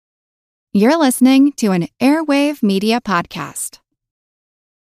You're listening to an Airwave Media Podcast.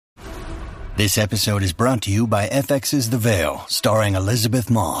 This episode is brought to you by FX's The Veil, starring Elizabeth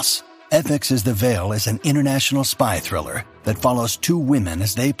Moss. FX's The Veil is an international spy thriller that follows two women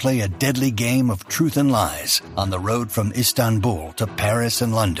as they play a deadly game of truth and lies on the road from Istanbul to Paris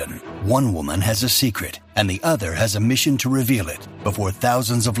and London. One woman has a secret, and the other has a mission to reveal it before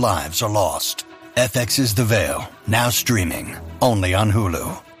thousands of lives are lost. FX's The Veil, now streaming, only on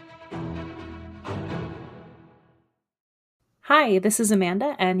Hulu. Hi, this is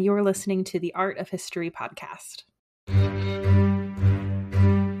Amanda, and you're listening to the Art of History podcast.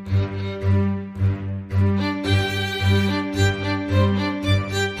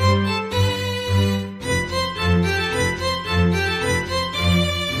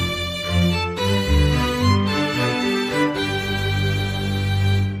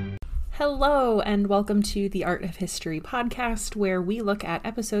 Hello, and welcome to the Art of History podcast, where we look at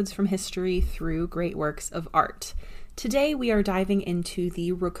episodes from history through great works of art. Today we are diving into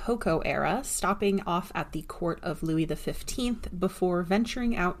the Rococo era, stopping off at the court of Louis XV before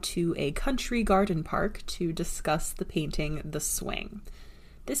venturing out to a country garden park to discuss the painting The Swing.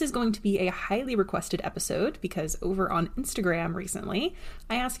 This is going to be a highly requested episode because over on Instagram recently,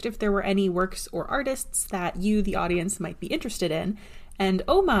 I asked if there were any works or artists that you, the audience, might be interested in, and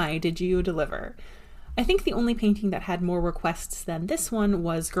oh my, did you deliver. I think the only painting that had more requests than this one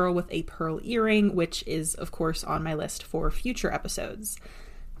was Girl with a Pearl Earring, which is, of course, on my list for future episodes.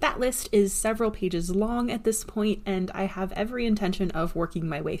 That list is several pages long at this point, and I have every intention of working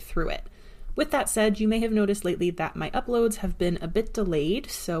my way through it. With that said, you may have noticed lately that my uploads have been a bit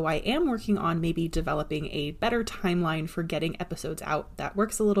delayed, so I am working on maybe developing a better timeline for getting episodes out that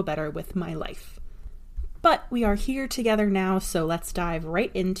works a little better with my life. But we are here together now, so let's dive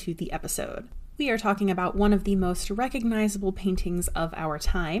right into the episode. We are talking about one of the most recognizable paintings of our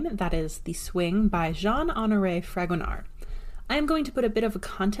time, that is The Swing by Jean-Honoré Fragonard. I am going to put a bit of a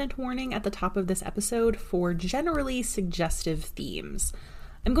content warning at the top of this episode for generally suggestive themes.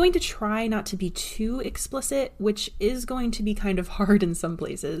 I'm going to try not to be too explicit, which is going to be kind of hard in some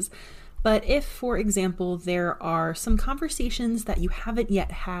places, but if, for example, there are some conversations that you haven't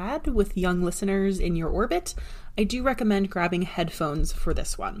yet had with young listeners in your orbit, I do recommend grabbing headphones for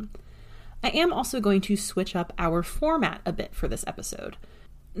this one. I am also going to switch up our format a bit for this episode.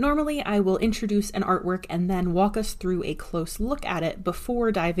 Normally, I will introduce an artwork and then walk us through a close look at it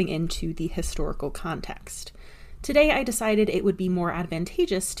before diving into the historical context. Today, I decided it would be more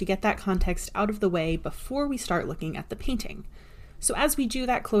advantageous to get that context out of the way before we start looking at the painting. So as we do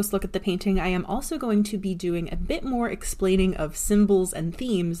that close look at the painting, I am also going to be doing a bit more explaining of symbols and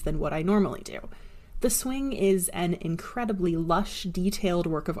themes than what I normally do. The Swing is an incredibly lush, detailed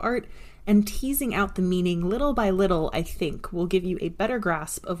work of art, and teasing out the meaning little by little, I think, will give you a better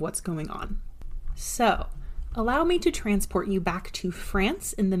grasp of what's going on. So, allow me to transport you back to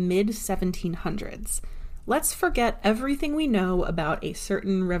France in the mid-1700s. Let's forget everything we know about a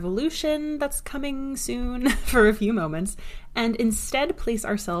certain revolution that's coming soon for a few moments, and instead place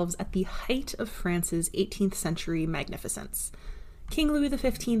ourselves at the height of France's 18th century magnificence. King Louis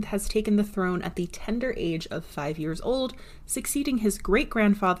XV has taken the throne at the tender age of 5 years old, succeeding his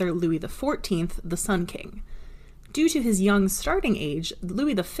great-grandfather Louis XIV, the Sun King. Due to his young starting age,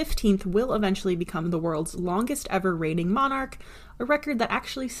 Louis XV will eventually become the world's longest ever reigning monarch, a record that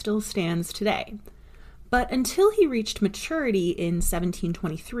actually still stands today. But until he reached maturity in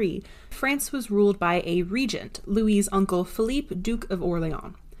 1723, France was ruled by a regent, Louis's uncle Philippe, Duke of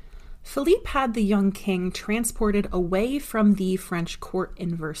Orleans. Philippe had the young king transported away from the French court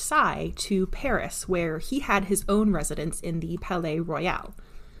in Versailles to Paris, where he had his own residence in the Palais Royal.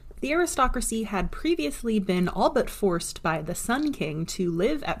 The aristocracy had previously been all but forced by the Sun King to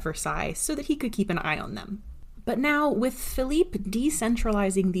live at Versailles so that he could keep an eye on them. But now, with Philippe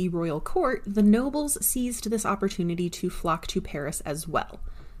decentralizing the royal court, the nobles seized this opportunity to flock to Paris as well.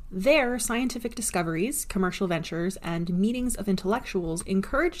 There, scientific discoveries, commercial ventures, and meetings of intellectuals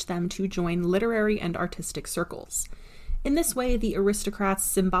encouraged them to join literary and artistic circles. In this way, the aristocrats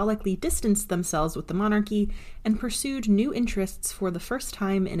symbolically distanced themselves with the monarchy and pursued new interests for the first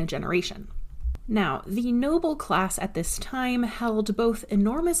time in a generation. Now, the noble class at this time held both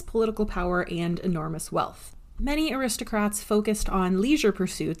enormous political power and enormous wealth. Many aristocrats focused on leisure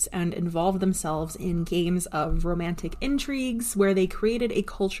pursuits and involved themselves in games of romantic intrigues where they created a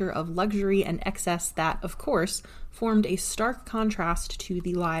culture of luxury and excess that, of course, formed a stark contrast to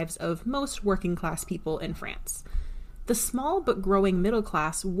the lives of most working-class people in France. The small but growing middle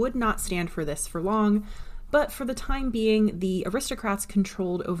class would not stand for this for long, but for the time being, the aristocrats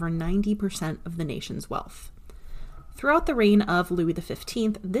controlled over 90% of the nation's wealth. Throughout the reign of Louis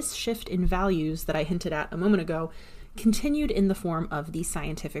XV, this shift in values that I hinted at a moment ago continued in the form of the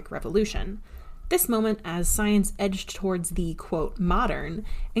scientific revolution. This moment, as science edged towards the, quote, modern,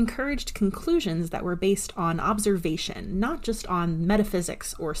 encouraged conclusions that were based on observation, not just on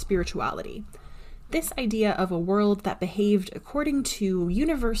metaphysics or spirituality. This idea of a world that behaved according to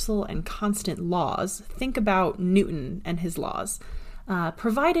universal and constant laws, think about Newton and his laws,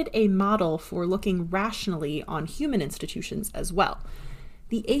 provided a model for looking rationally on human institutions as well.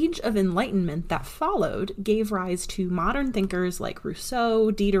 The Age of Enlightenment that followed gave rise to modern thinkers like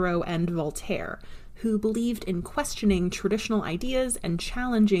Rousseau, Diderot, and Voltaire, who believed in questioning traditional ideas and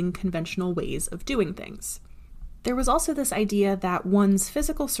challenging conventional ways of doing things. There was also this idea that one's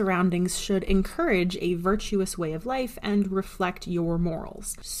physical surroundings should encourage a virtuous way of life and reflect your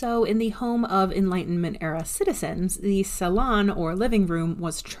morals. So in the home of Enlightenment-era citizens, the salon or living room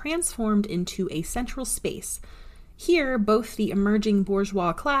was transformed into a central space. Here, both the emerging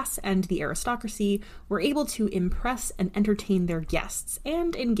bourgeois class and the aristocracy were able to impress and entertain their guests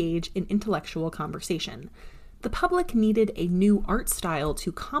and engage in intellectual conversation. The public needed a new art style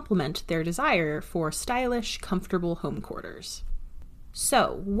to complement their desire for stylish, comfortable home quarters.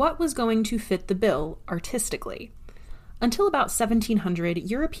 So, what was going to fit the bill artistically? Until about 1700,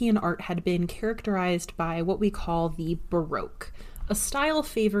 European art had been characterized by what we call the Baroque, a style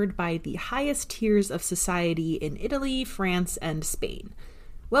favored by the highest tiers of society in Italy, France, and Spain.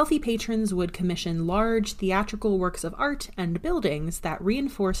 Wealthy patrons would commission large theatrical works of art and buildings that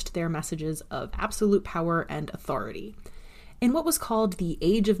reinforced their messages of absolute power and authority. In what was called the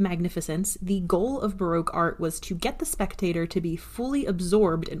Age of Magnificence, the goal of Baroque art was to get the spectator to be fully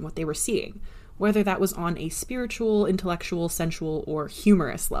absorbed in what they were seeing, whether that was on a spiritual, intellectual, sensual, or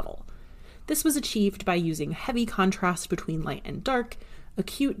humorous level. This was achieved by using heavy contrast between light and dark,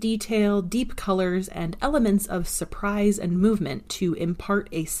 acute detail, deep colors, and elements of surprise and movement to impart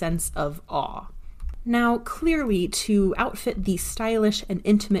a sense of awe. Now, clearly, to outfit the stylish and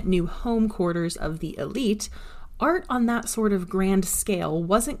intimate new home quarters of the elite, art on that sort of grand scale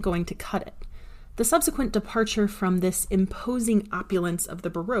wasn't going to cut it. The subsequent departure from this imposing opulence of the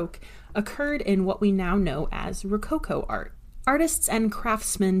Baroque occurred in what we now know as Rococo art. Artists and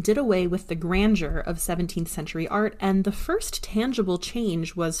craftsmen did away with the grandeur of 17th century art, and the first tangible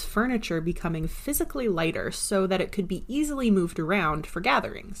change was furniture becoming physically lighter so that it could be easily moved around for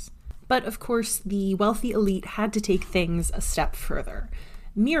gatherings. But of course, the wealthy elite had to take things a step further.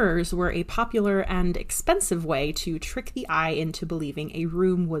 Mirrors were a popular and expensive way to trick the eye into believing a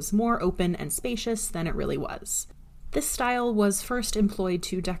room was more open and spacious than it really was. This style was first employed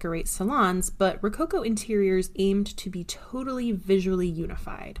to decorate salons, but Rococo interiors aimed to be totally visually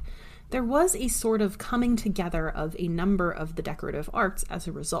unified. There was a sort of coming together of a number of the decorative arts as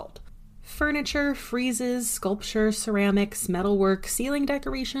a result. Furniture, friezes, sculpture, ceramics, metalwork, ceiling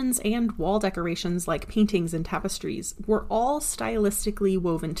decorations, and wall decorations like paintings and tapestries were all stylistically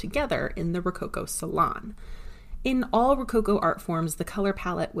woven together in the Rococo salon. In all Rococo art forms, the color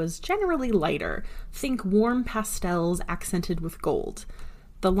palette was generally lighter. Think warm pastels accented with gold.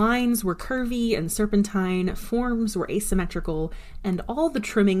 The lines were curvy and serpentine, forms were asymmetrical, and all the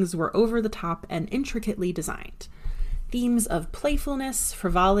trimmings were over the top and intricately designed. Themes of playfulness,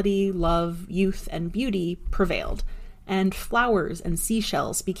 frivolity, love, youth, and beauty prevailed, and flowers and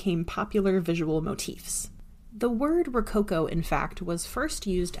seashells became popular visual motifs. The word Rococo, in fact, was first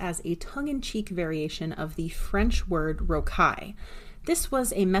used as a tongue-in-cheek variation of the French word rocaille. This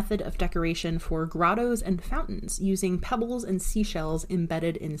was a method of decoration for grottos and fountains, using pebbles and seashells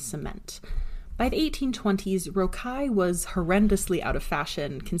embedded in cement. By the 1820s, rocaille was horrendously out of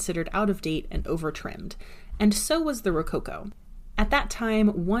fashion, considered out of date and over-trimmed, and so was the Rococo. At that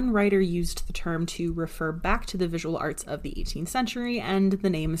time, one writer used the term to refer back to the visual arts of the 18th century, and the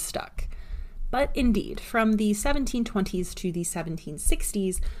name stuck. But indeed, from the 1720s to the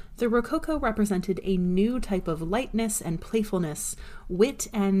 1760s, the Rococo represented a new type of lightness and playfulness, wit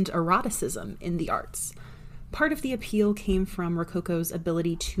and eroticism in the arts. Part of the appeal came from Rococo's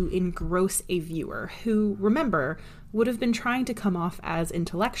ability to engross a viewer who, remember, would have been trying to come off as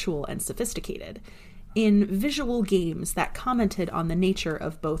intellectual and sophisticated, in visual games that commented on the nature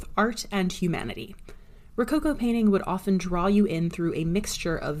of both art and humanity. Rococo painting would often draw you in through a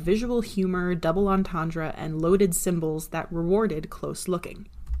mixture of visual humor, double entendre, and loaded symbols that rewarded close looking.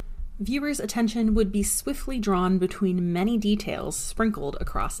 Viewers' attention would be swiftly drawn between many details sprinkled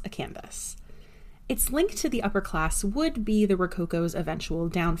across a canvas. Its link to the upper class would be the Rococo's eventual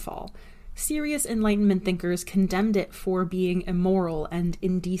downfall. Serious Enlightenment thinkers condemned it for being immoral and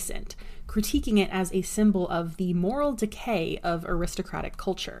indecent, critiquing it as a symbol of the moral decay of aristocratic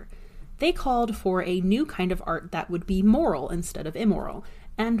culture. They called for a new kind of art that would be moral instead of immoral,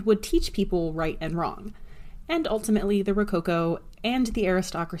 and would teach people right and wrong. And ultimately, the Rococo and the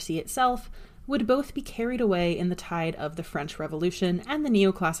aristocracy itself would both be carried away in the tide of the French Revolution and the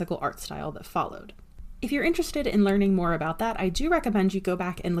neoclassical art style that followed. If you're interested in learning more about that, I do recommend you go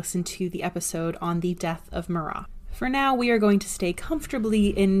back and listen to the episode on the death of Marat. For now, we are going to stay comfortably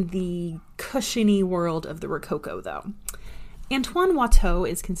in the cushiony world of the Rococo, though. Antoine Watteau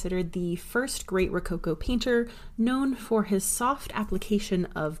is considered the first great Rococo painter, known for his soft application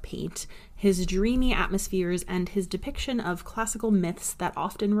of paint, his dreamy atmospheres, and his depiction of classical myths that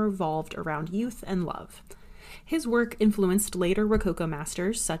often revolved around youth and love. His work influenced later Rococo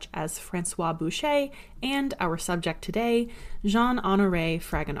masters such as François Boucher and, our subject today, Jean-Honoré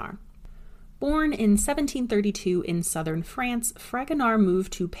Fragonard. Born in 1732 in southern France, Fragonard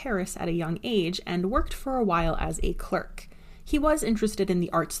moved to Paris at a young age and worked for a while as a clerk. He was interested in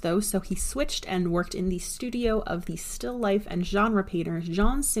the arts, though, so he switched and worked in the studio of the still life and genre painter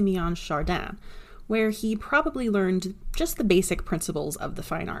Jean-Simeon Chardin, where he probably learned just the basic principles of the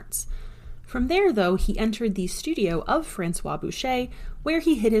fine arts. From there, though, he entered the studio of François Boucher, where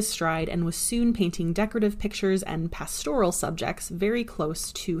he hit his stride and was soon painting decorative pictures and pastoral subjects very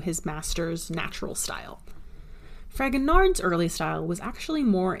close to his master's natural style. Fragonard's early style was actually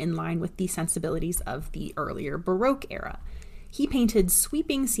more in line with the sensibilities of the earlier Baroque era. He painted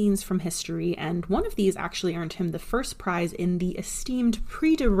sweeping scenes from history, and one of these actually earned him the first prize in the esteemed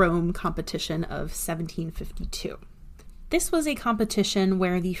Prix de Rome competition of 1752. This was a competition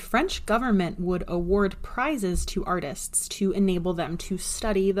where the French government would award prizes to artists to enable them to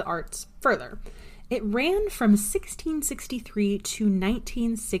study the arts further. It ran from 1663 to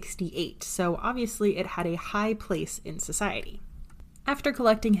 1968, so obviously it had a high place in society. After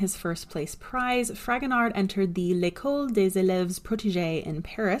collecting his first place prize, Fragonard entered the L'École des Élèves Protégés in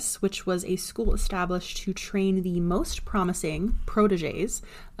Paris, which was a school established to train the most promising protégés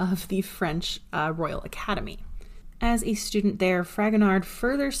of the French Royal Academy. As a student there, Fragonard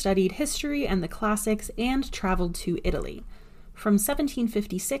further studied history and the classics and traveled to Italy. From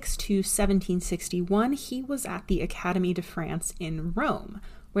 1756 to 1761, he was at the Académie de France in Rome,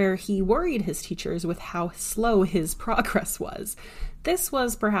 where he worried his teachers with how slow his progress was. This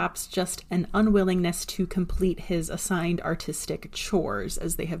was perhaps just an unwillingness to complete his assigned artistic chores,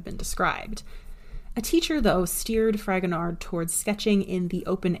 as they have been described. A teacher, though, steered Fragonard towards sketching in the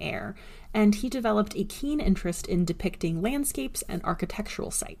open air, and he developed a keen interest in depicting landscapes and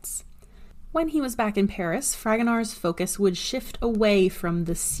architectural sites. When he was back in Paris, Fragonard's focus would shift away from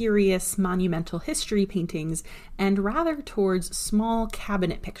the serious monumental history paintings and rather towards small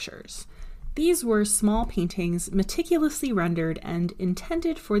cabinet pictures. These were small paintings meticulously rendered and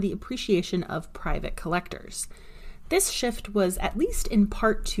intended for the appreciation of private collectors. This shift was at least in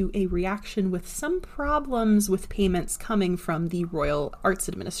part to a reaction with some problems with payments coming from the Royal Arts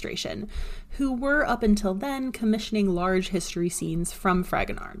Administration, who were up until then commissioning large history scenes from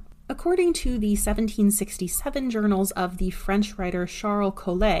Fragonard. According to the 1767 journals of the French writer Charles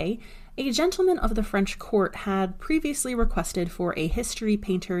Collet, a gentleman of the French court had previously requested for a history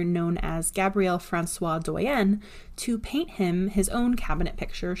painter known as Gabriel François Doyen to paint him his own cabinet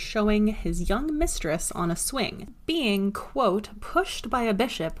picture showing his young mistress on a swing, being, quote, pushed by a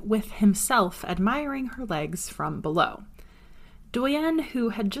bishop with himself admiring her legs from below. Doyen, who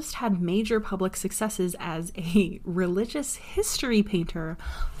had just had major public successes as a religious history painter,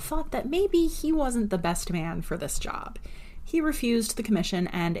 thought that maybe he wasn't the best man for this job. He refused the commission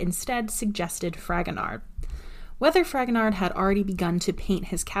and instead suggested Fragonard. Whether Fragonard had already begun to paint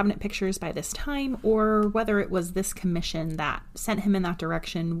his cabinet pictures by this time, or whether it was this commission that sent him in that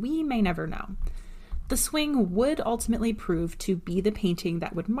direction, we may never know. The swing would ultimately prove to be the painting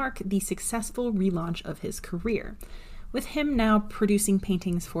that would mark the successful relaunch of his career, with him now producing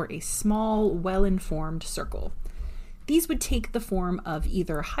paintings for a small, well-informed circle. These would take the form of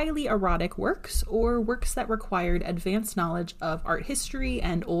either highly erotic works or works that required advanced knowledge of art history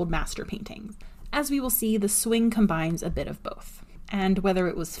and old master paintings. As we will see, the swing combines a bit of both. And whether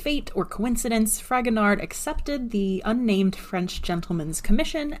it was fate or coincidence, Fragonard accepted the unnamed French gentleman's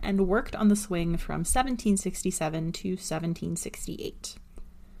commission and worked on the swing from 1767 to 1768.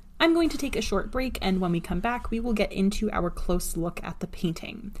 I'm going to take a short break, and when we come back, we will get into our close look at the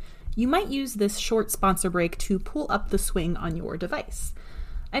painting. You might use this short sponsor break to pull up the swing on your device.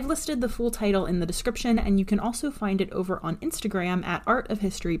 I've listed the full title in the description, and you can also find it over on Instagram at Art of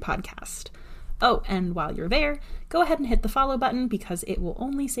History Podcast. Oh, and while you're there, go ahead and hit the follow button because it will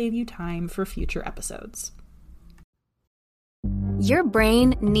only save you time for future episodes. Your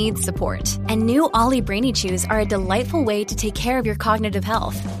brain needs support, and new Ollie Brainy Chews are a delightful way to take care of your cognitive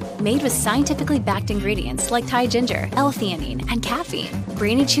health. Made with scientifically backed ingredients like Thai ginger, L-theanine, and caffeine,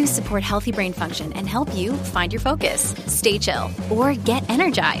 Brainy Chews support healthy brain function and help you find your focus, stay chill, or get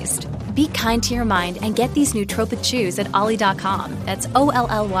energized. Be kind to your mind and get these nootropic chews at ollie.com. That's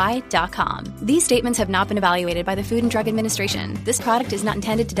OLLY.com. These statements have not been evaluated by the Food and Drug Administration. This product is not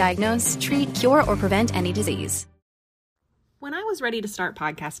intended to diagnose, treat, cure, or prevent any disease. When I was ready to start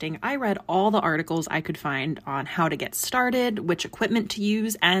podcasting, I read all the articles I could find on how to get started, which equipment to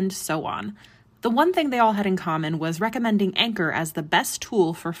use, and so on. The one thing they all had in common was recommending Anchor as the best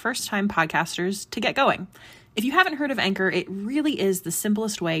tool for first-time podcasters to get going. If you haven't heard of Anchor, it really is the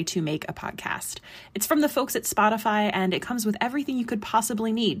simplest way to make a podcast. It's from the folks at Spotify, and it comes with everything you could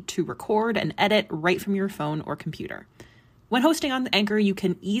possibly need to record and edit right from your phone or computer. When hosting on Anchor, you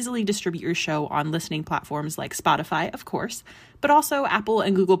can easily distribute your show on listening platforms like Spotify, of course, but also Apple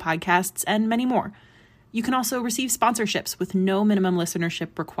and Google Podcasts and many more. You can also receive sponsorships with no minimum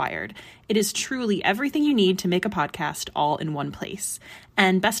listenership required. It is truly everything you need to make a podcast all in one place.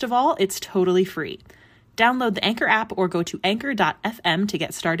 And best of all, it's totally free. Download the Anchor app or go to anchor.fm to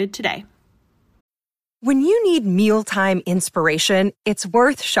get started today. When you need mealtime inspiration, it's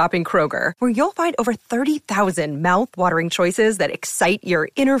worth shopping Kroger, where you'll find over 30,000 mouth-watering choices that excite your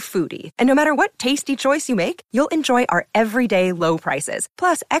inner foodie. And no matter what tasty choice you make, you'll enjoy our everyday low prices,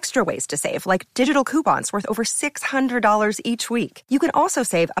 plus extra ways to save, like digital coupons worth over $600 each week. You can also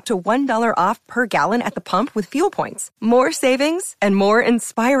save up to $1 off per gallon at the pump with fuel points. More savings and more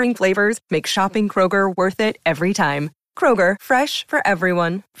inspiring flavors make shopping Kroger worth it every time. Kroger, fresh for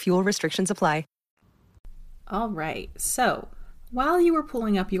everyone. Fuel restrictions apply. All right, so while you were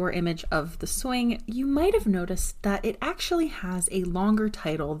pulling up your image of the swing, you might have noticed that it actually has a longer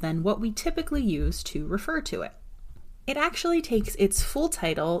title than what we typically use to refer to it. It actually takes its full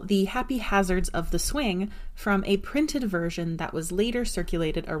title, The Happy Hazards of the Swing, from a printed version that was later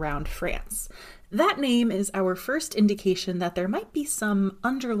circulated around France. That name is our first indication that there might be some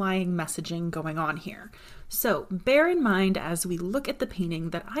underlying messaging going on here. So bear in mind as we look at the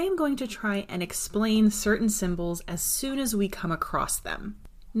painting that I am going to try and explain certain symbols as soon as we come across them.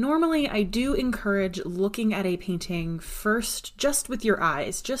 Normally, I do encourage looking at a painting first just with your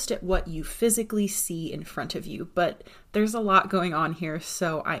eyes, just at what you physically see in front of you, but there's a lot going on here,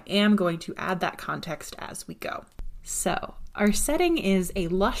 so I am going to add that context as we go. So, our setting is a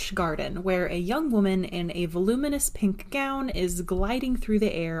lush garden where a young woman in a voluminous pink gown is gliding through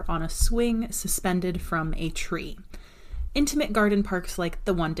the air on a swing suspended from a tree. Intimate garden parks like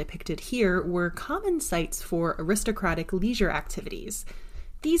the one depicted here were common sites for aristocratic leisure activities.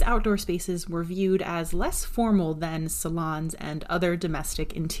 These outdoor spaces were viewed as less formal than salons and other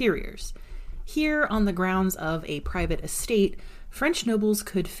domestic interiors. Here, on the grounds of a private estate, French nobles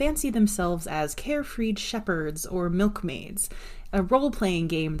could fancy themselves as carefree shepherds or milkmaids, a role-playing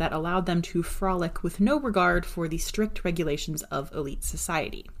game that allowed them to frolic with no regard for the strict regulations of elite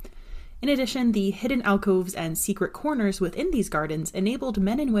society. In addition, the hidden alcoves and secret corners within these gardens enabled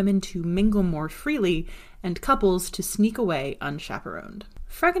men and women to mingle more freely and couples to sneak away unchaperoned.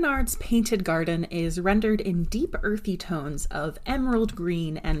 Fragonard's painted garden is rendered in deep earthy tones of emerald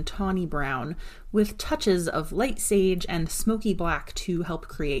green and tawny brown, with touches of light sage and smoky black to help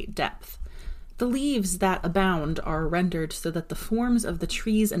create depth. The leaves that abound are rendered so that the forms of the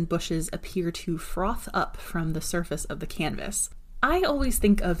trees and bushes appear to froth up from the surface of the canvas. I always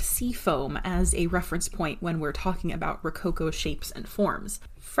think of sea foam as a reference point when we're talking about Rococo shapes and forms.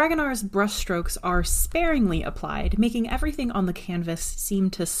 Fragonard's brushstrokes are sparingly applied, making everything on the canvas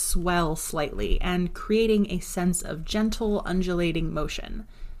seem to swell slightly and creating a sense of gentle, undulating motion.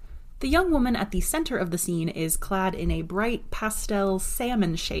 The young woman at the center of the scene is clad in a bright pastel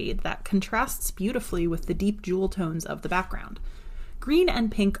salmon shade that contrasts beautifully with the deep jewel tones of the background. Green and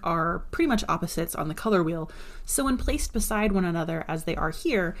pink are pretty much opposites on the color wheel, so when placed beside one another as they are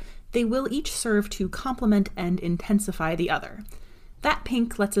here, they will each serve to complement and intensify the other. That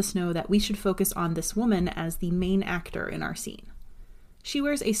pink lets us know that we should focus on this woman as the main actor in our scene. She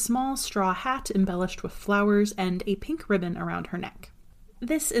wears a small straw hat embellished with flowers and a pink ribbon around her neck.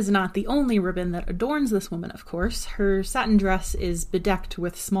 This is not the only ribbon that adorns this woman, of course. Her satin dress is bedecked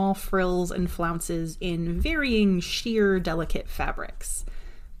with small frills and flounces in varying sheer, delicate fabrics.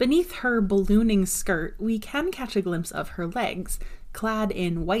 Beneath her ballooning skirt, we can catch a glimpse of her legs, clad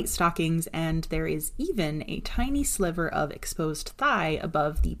in white stockings, and there is even a tiny sliver of exposed thigh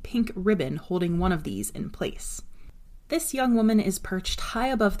above the pink ribbon holding one of these in place. This young woman is perched high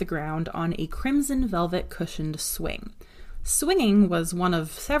above the ground on a crimson velvet cushioned swing. Swinging was one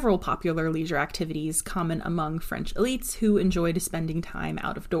of several popular leisure activities common among French elites who enjoyed spending time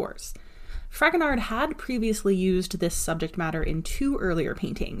out of doors. Fragonard had previously used this subject matter in 2 earlier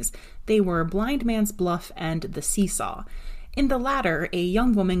paintings. They were Blind Man's Bluff and The Seesaw. In the latter, a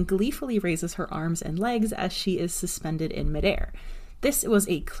young woman gleefully raises her arms and legs as she is suspended in midair. This was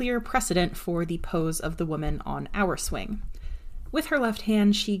a clear precedent for the pose of the woman on our swing. With her left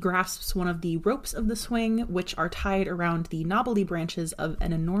hand, she grasps one of the ropes of the swing, which are tied around the knobbly branches of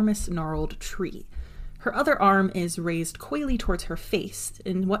an enormous gnarled tree. Her other arm is raised coyly towards her face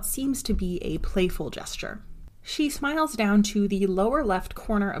in what seems to be a playful gesture. She smiles down to the lower left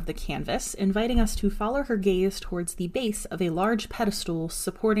corner of the canvas, inviting us to follow her gaze towards the base of a large pedestal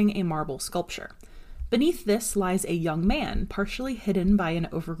supporting a marble sculpture. Beneath this lies a young man, partially hidden by an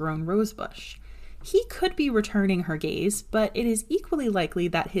overgrown rosebush. He could be returning her gaze, but it is equally likely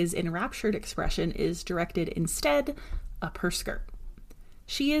that his enraptured expression is directed instead up her skirt.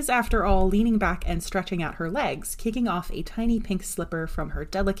 She is, after all, leaning back and stretching out her legs, kicking off a tiny pink slipper from her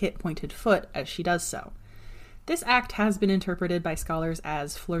delicate pointed foot as she does so. This act has been interpreted by scholars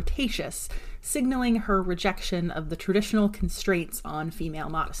as flirtatious, signaling her rejection of the traditional constraints on female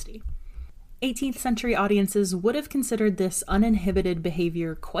modesty. 18th century audiences would have considered this uninhibited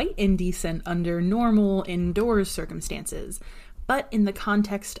behavior quite indecent under normal indoors circumstances, but in the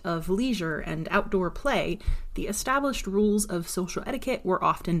context of leisure and outdoor play, the established rules of social etiquette were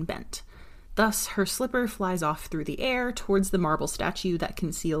often bent. Thus, her slipper flies off through the air towards the marble statue that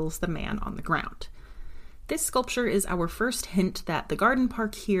conceals the man on the ground. This sculpture is our first hint that the garden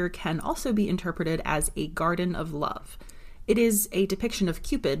park here can also be interpreted as a garden of love. It is a depiction of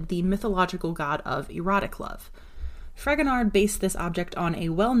Cupid, the mythological god of erotic love. Fragonard based this object on a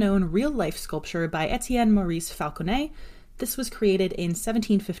well-known real-life sculpture by Etienne Maurice Falconet. This was created in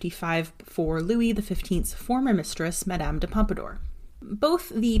 1755 for Louis XV's former mistress, Madame de Pompadour. Both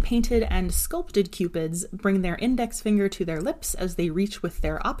the painted and sculpted Cupids bring their index finger to their lips as they reach with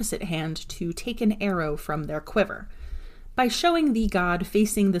their opposite hand to take an arrow from their quiver. By showing the god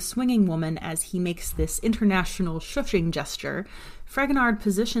facing the swinging woman as he makes this international shushing gesture, Fragonard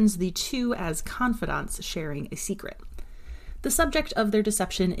positions the two as confidants sharing a secret. The subject of their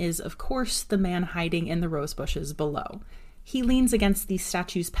deception is, of course, the man hiding in the rose bushes below. He leans against the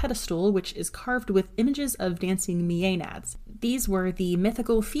statue's pedestal, which is carved with images of dancing Maenads. These were the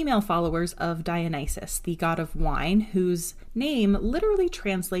mythical female followers of Dionysus, the god of wine, whose name literally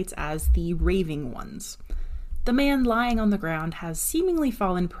translates as the raving ones. The man lying on the ground has seemingly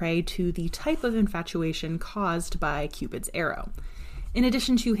fallen prey to the type of infatuation caused by Cupid's arrow. In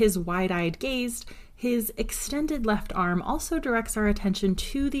addition to his wide-eyed gaze, his extended left arm also directs our attention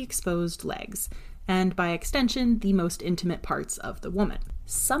to the exposed legs, and by extension, the most intimate parts of the woman.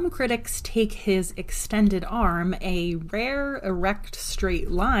 Some critics take his extended arm, a rare, erect,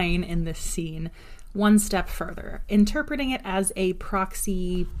 straight line in this scene, one step further, interpreting it as a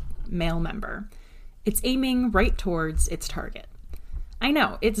proxy male member. It's aiming right towards its target. I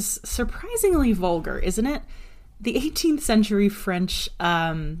know, it's surprisingly vulgar, isn't it? The 18th century French,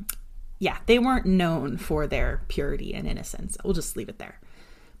 they weren't known for their purity and innocence. We'll just leave it there.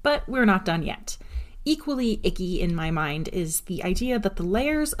 But we're not done yet. Equally icky in my mind is the idea that the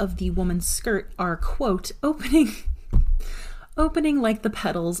layers of the woman's skirt are, quote, opening like the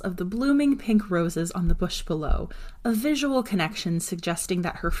petals of the blooming pink roses on the bush below, a visual connection suggesting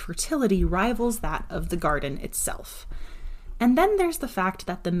that her fertility rivals that of the garden itself. And then there's the fact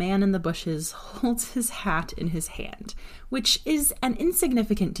that the man in the bushes holds his hat in his hand, which is an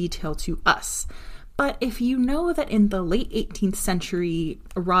insignificant detail to us. But if you know that in the late 18th century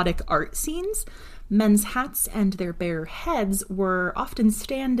erotic art scenes, men's hats and their bare heads were often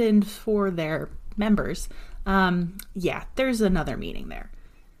stand-in for their members, there's another meaning there.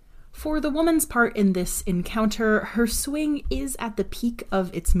 For the woman's part in this encounter, her swing is at the peak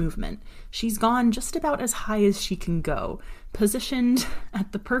of its movement. She's gone just about as high as she can go, positioned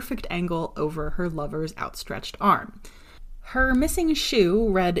at the perfect angle over her lover's outstretched arm. Her missing shoe,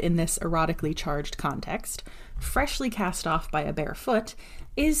 read in this erotically charged context, freshly cast off by a bare foot,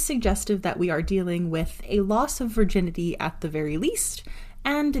 is suggestive that we are dealing with a loss of virginity at the very least,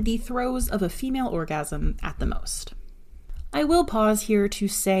 and the throes of a female orgasm at the most. I will pause here to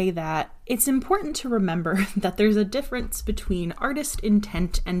say that it's important to remember that there's a difference between artist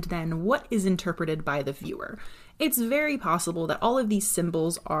intent and then what is interpreted by the viewer. It's very possible that all of these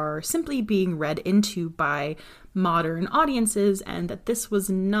symbols are simply being read into by modern audiences and that this was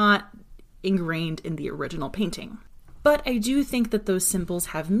not ingrained in the original painting. But I do think that those symbols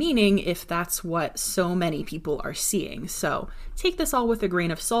have meaning if that's what so many people are seeing. So take this all with a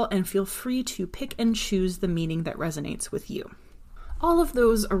grain of salt and feel free to pick and choose the meaning that resonates with you. All of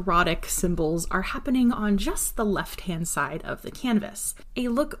those erotic symbols are happening on just the left-hand side of the canvas. A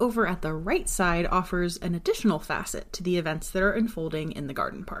look over at the right side offers an additional facet to the events that are unfolding in the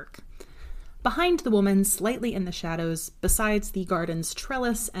garden park. Behind the woman, slightly in the shadows, besides the garden's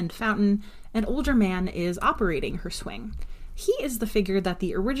trellis and fountain, an older man is operating her swing. He is the figure that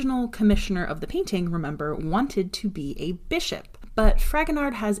the original commissioner of the painting, remember, wanted to be a bishop, but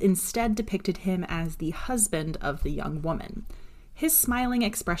Fragonard has instead depicted him as the husband of the young woman. His smiling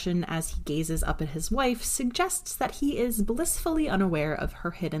expression as he gazes up at his wife suggests that he is blissfully unaware of her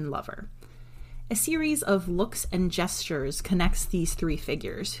hidden lover. A series of looks and gestures connects these three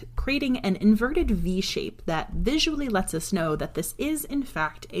figures, creating an inverted V shape that visually lets us know that this is, in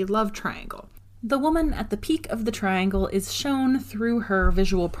fact, a love triangle. The woman at the peak of the triangle is shown through her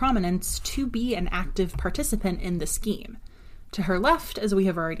visual prominence to be an active participant in the scheme. To her left, as we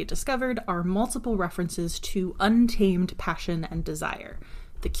have already discovered, are multiple references to untamed passion and desire.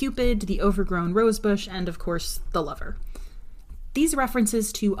 The Cupid, the overgrown rosebush, and of course, the lover. These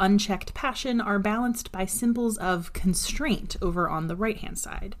references to unchecked passion are balanced by symbols of constraint over on the right-hand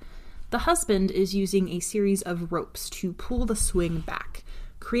side. The husband is using a series of ropes to pull the swing back,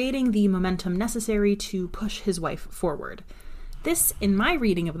 creating the momentum necessary to push his wife forward. This, in my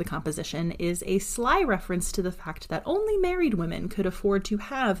reading of the composition, is a sly reference to the fact that only married women could afford to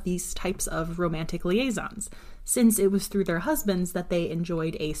have these types of romantic liaisons, since it was through their husbands that they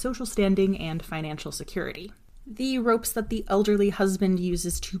enjoyed a social standing and financial security. The ropes that the elderly husband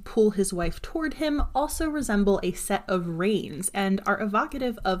uses to pull his wife toward him also resemble a set of reins and are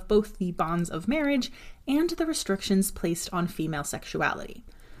evocative of both the bonds of marriage and the restrictions placed on female sexuality.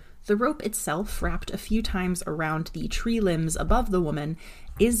 The rope itself, wrapped a few times around the tree limbs above the woman,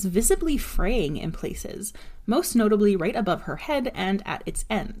 is visibly fraying in places, most notably right above her head and at its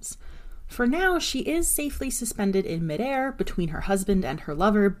ends. For now, she is safely suspended in midair between her husband and her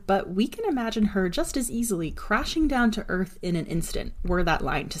lover, but we can imagine her just as easily crashing down to earth in an instant, were that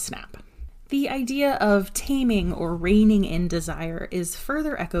line to snap. The idea of taming or reining in desire is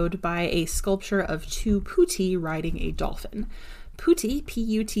further echoed by a sculpture of two putti riding a dolphin. Putti,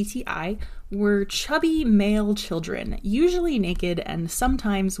 P-U-T-T-I, were chubby male children, usually naked and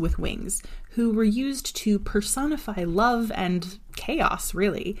sometimes with wings, who were used to personify love and chaos,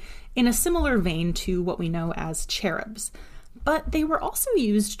 really, in a similar vein to what we know as cherubs. But they were also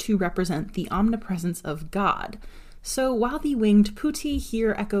used to represent the omnipresence of God. So while the winged putti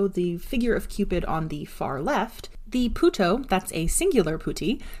here echo the figure of Cupid on the far left, the puto, that's a singular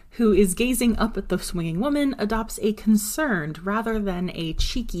putti, who is gazing up at the swinging woman, adopts a concerned rather than a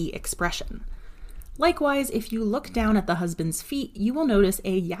cheeky expression. Likewise, if you look down at the husband's feet, you will notice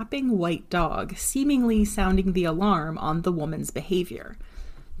a yapping white dog, seemingly sounding the alarm on the woman's behavior.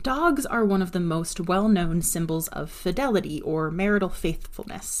 Dogs are one of the most well-known symbols of fidelity or marital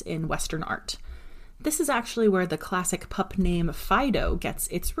faithfulness in Western art. This is actually where the classic pup name Fido gets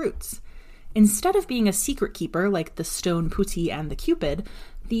its roots. Instead of being a secret keeper like the stone putti and the Cupid,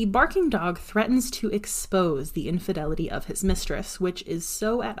 the barking dog threatens to expose the infidelity of his mistress, which is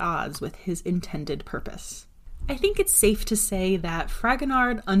so at odds with his intended purpose. I think it's safe to say that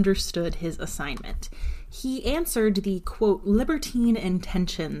Fragonard understood his assignment. He answered the, quote, libertine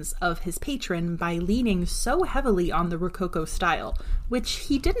intentions of his patron by leaning so heavily on the Rococo style, which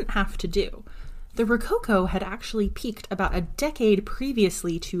he didn't have to do. The Rococo had actually peaked about a decade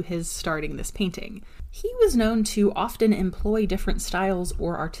previously to his starting this painting. He was known to often employ different styles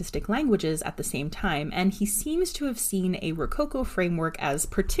or artistic languages at the same time, and he seems to have seen a Rococo framework as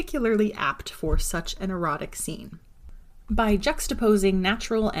particularly apt for such an erotic scene. By juxtaposing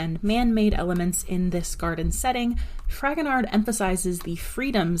natural and man-made elements in this garden setting, Fragonard emphasizes the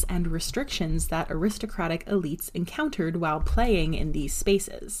freedoms and restrictions that aristocratic elites encountered while playing in these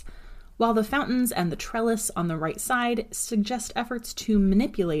spaces. While the fountains and the trellis on the right side suggest efforts to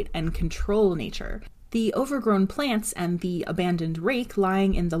manipulate and control nature, the overgrown plants and the abandoned rake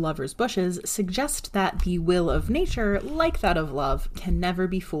lying in the lover's bushes suggest that the will of nature, like that of love, can never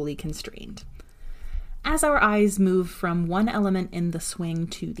be fully constrained. As our eyes move from one element in the swing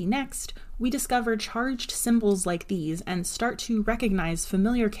to the next, we discover charged symbols like these and start to recognize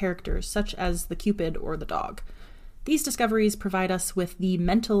familiar characters such as the Cupid or the dog. These discoveries provide us with the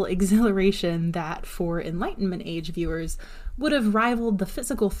mental exhilaration that, for Enlightenment Age viewers, would have rivaled the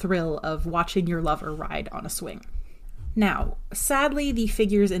physical thrill of watching your lover ride on a swing. Now, sadly, the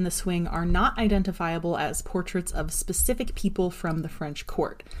figures in the swing are not identifiable as portraits of specific people from the French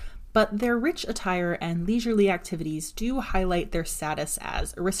court, but their rich attire and leisurely activities do highlight their status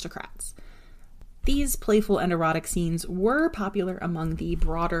as aristocrats. These playful and erotic scenes were popular among the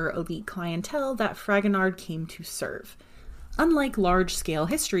broader elite clientele that Fragonard came to serve. Unlike large-scale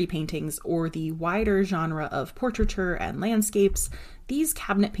history paintings or the wider genre of portraiture and landscapes, these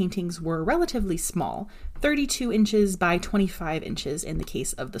cabinet paintings were relatively small, 32 inches by 25 inches in the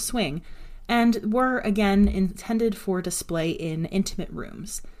case of the swing, and were again intended for display in intimate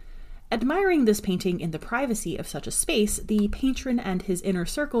rooms. Admiring this painting in the privacy of such a space, the patron and his inner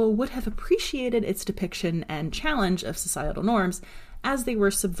circle would have appreciated its depiction and challenge of societal norms as they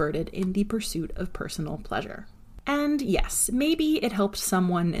were subverted in the pursuit of personal pleasure. And yes, maybe it helped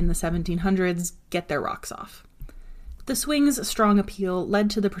someone in the 1700s get their rocks off. The swing's strong appeal led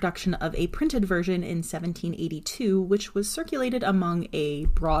to the production of a printed version in 1782, which was circulated among a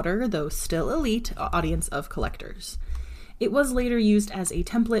broader, though still elite, audience of collectors. It was later used as a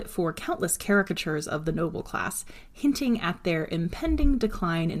template for countless caricatures of the noble class, hinting at their impending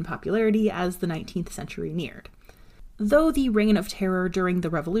decline in popularity as the 19th century neared. Though the Reign of Terror during the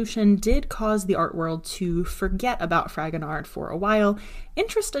Revolution did cause the art world to forget about Fragonard for a while,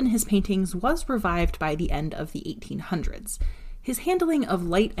 interest in his paintings was revived by the end of the 1800s. His handling of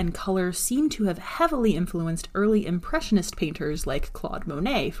light and color seemed to have heavily influenced early Impressionist painters like Claude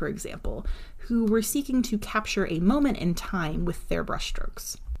Monet, for example, who were seeking to capture a moment in time with their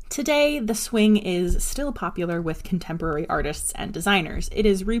brushstrokes. Today, the swing is still popular with contemporary artists and designers. It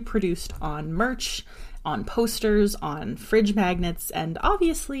is reproduced on merch, on posters, on fridge magnets, and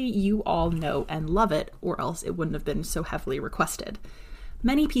obviously you all know and love it, or else it wouldn't have been so heavily requested.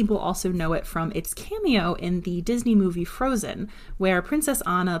 Many people also know it from its cameo in the Disney movie Frozen, where Princess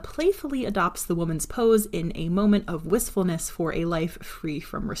Anna playfully adopts the woman's pose in a moment of wistfulness for a life free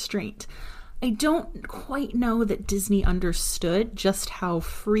from restraint. I don't quite know that Disney understood just how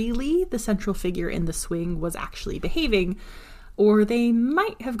freely the central figure in the swing was actually behaving, or they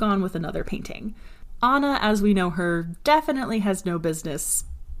might have gone with another painting. Anna, as we know her, definitely has no business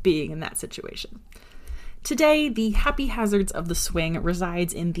being in that situation. Today, the Happy Hazards of the Swing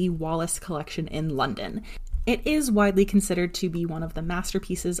resides in the Wallace Collection in London. It is widely considered to be one of the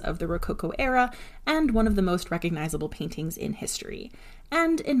masterpieces of the Rococo era and one of the most recognizable paintings in history.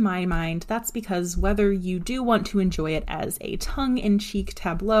 And in my mind, that's because whether you do want to enjoy it as a tongue-in-cheek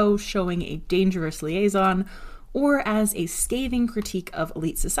tableau showing a dangerous liaison, or as a scathing critique of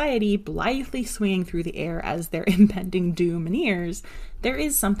elite society blithely swinging through the air as their impending doom nears, there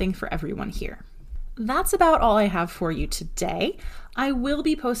is something for everyone here. That's about all I have for you today. I will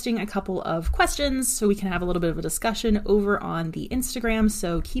be posting a couple of questions so we can have a little bit of a discussion over on the Instagram,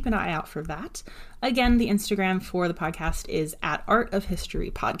 so keep an eye out for that. Again, the Instagram for the podcast is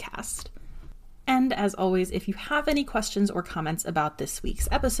 @ArtofHistoryPodcast. And as always, if you have any questions or comments about this week's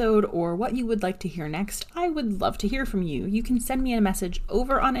episode or what you would like to hear next, I would love to hear from you. You can send me a message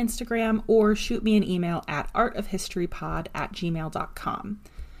over on Instagram or shoot me an email at artofhistorypod@gmail.com.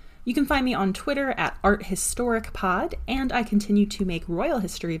 You can find me on Twitter @ArtHistoricPod, and I continue to make royal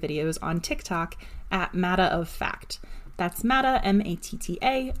history videos on TikTok @MattaOfFact. That's Matta,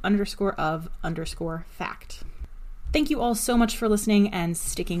 MATTA _of_fact. Thank you all so much for listening and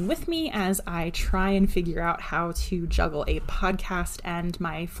sticking with me as I try and figure out how to juggle a podcast and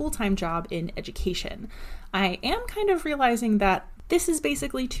my full-time job in education. I am kind of realizing that this is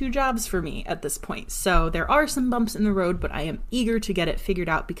basically 2 jobs for me at this point, so there are some bumps in the road, but I am eager to get it figured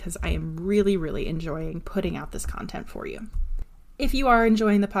out because I am really, really enjoying putting out this content for you. If you are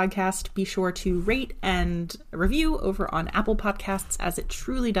enjoying the podcast, be sure to rate and review over on Apple Podcasts, as it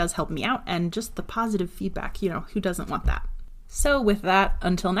truly does help me out, and just the positive feedback, who doesn't want that? So with that,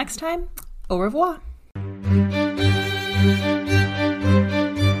 until next time, au revoir.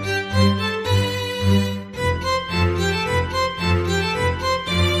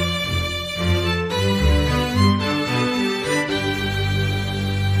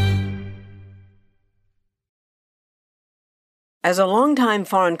 As a longtime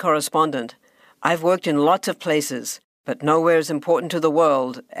foreign correspondent, I've worked in lots of places, but nowhere as important to the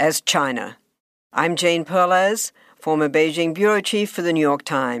world as China. I'm Jane Perlez, former Beijing bureau chief for the New York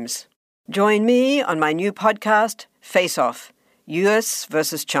Times. Join me on my new podcast, Face Off, U.S.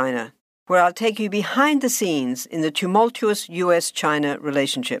 versus China, where I'll take you behind the scenes in the tumultuous U.S.-China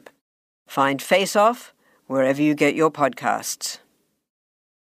relationship. Find Face Off wherever you get your podcasts.